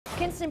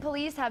Kinston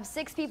police have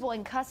 6 people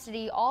in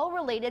custody, all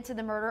related to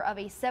the murder of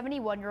a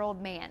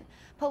 71-year-old man.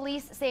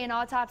 Police say an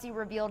autopsy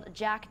revealed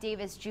Jack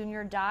Davis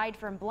Jr. died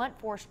from blunt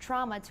force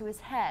trauma to his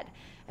head.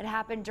 It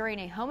happened during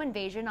a home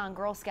invasion on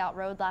Girl Scout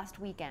Road last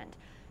weekend.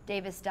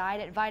 Davis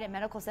died at Vidant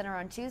Medical Center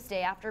on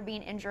Tuesday after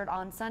being injured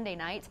on Sunday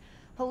night.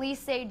 Police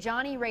say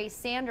Johnny Ray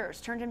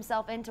Sanders turned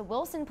himself into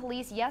Wilson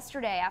police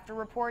yesterday after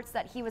reports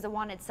that he was a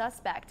wanted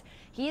suspect.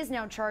 He is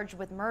now charged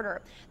with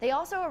murder. They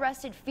also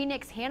arrested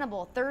Phoenix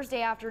Hannibal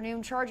Thursday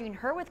afternoon, charging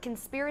her with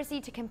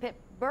conspiracy to commit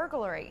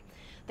burglary.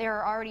 There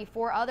are already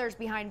 4 others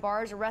behind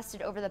bars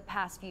arrested over the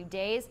past few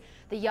days.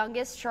 The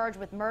youngest charged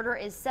with murder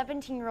is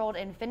 17-year-old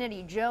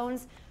Infinity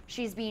Jones.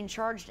 She's being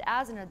charged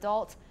as an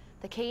adult.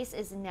 The case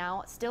is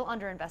now still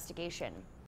under investigation.